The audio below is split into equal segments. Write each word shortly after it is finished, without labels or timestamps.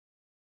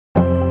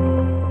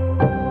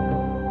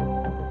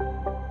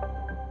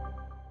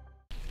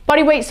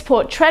Bodyweight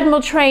support treadmill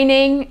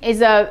training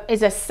is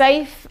a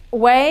safe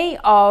way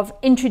of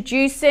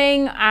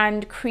introducing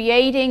and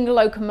creating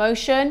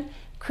locomotion,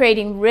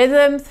 creating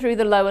rhythm through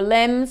the lower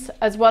limbs,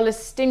 as well as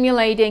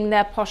stimulating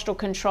their postural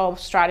control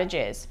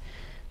strategies.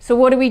 So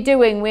what are we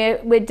doing?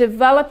 We're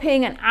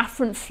developing an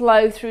afferent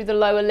flow through the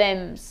lower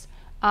limbs,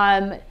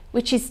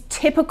 which is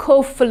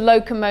typical for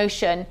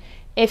locomotion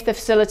if the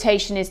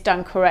facilitation is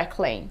done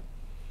correctly.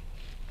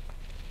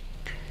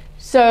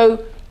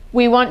 So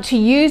we want to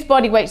use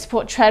bodyweight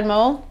support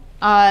treadmill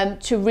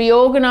to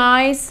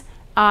reorganize,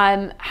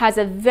 has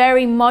a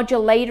very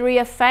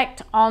modulatory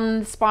effect on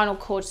the spinal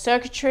cord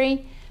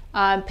circuitry,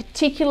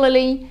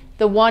 particularly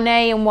the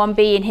 1A and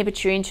 1B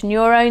inhibitory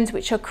interneurons,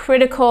 which are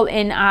critical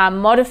in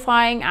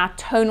modifying our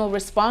tonal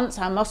response,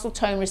 our muscle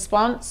tone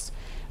response.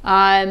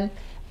 And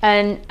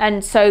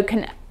so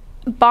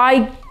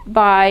by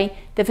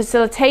the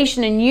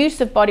facilitation and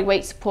use of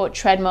bodyweight support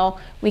treadmill,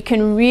 we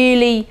can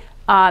really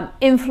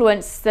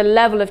influence the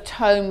level of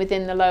tone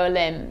within the lower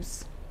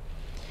limbs.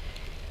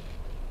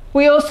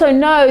 We also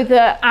know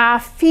that our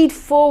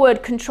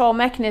feed-forward control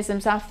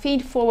mechanisms, our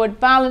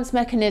feed-forward balance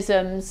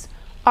mechanisms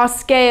are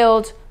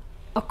scaled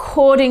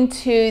according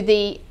to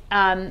the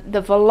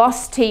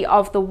velocity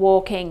of the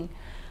walking.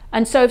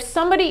 And so if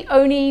somebody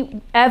only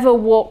ever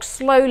walks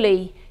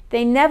slowly,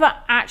 they never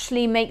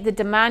actually make the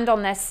demand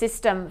on their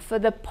system for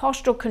the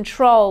postural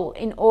control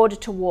in order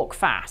to walk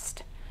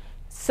fast.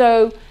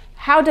 So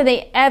how do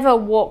they ever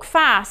walk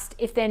fast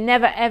if they're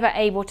never ever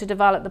able to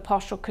develop the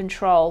postural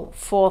control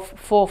for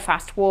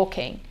fast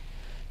walking?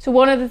 So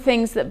one of the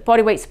things that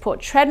bodyweight support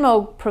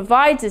treadmill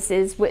provides us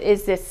is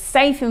this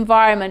safe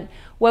environment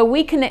where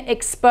we can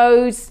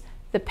expose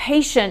the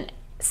patient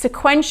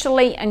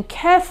sequentially and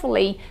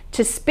carefully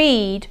to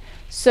speed,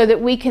 so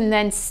that we can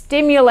then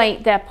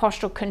stimulate their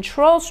postural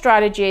control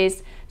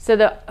strategies, so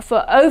that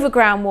for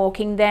overground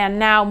walking they are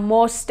now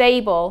more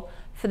stable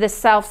for the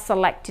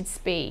self-selected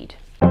speed.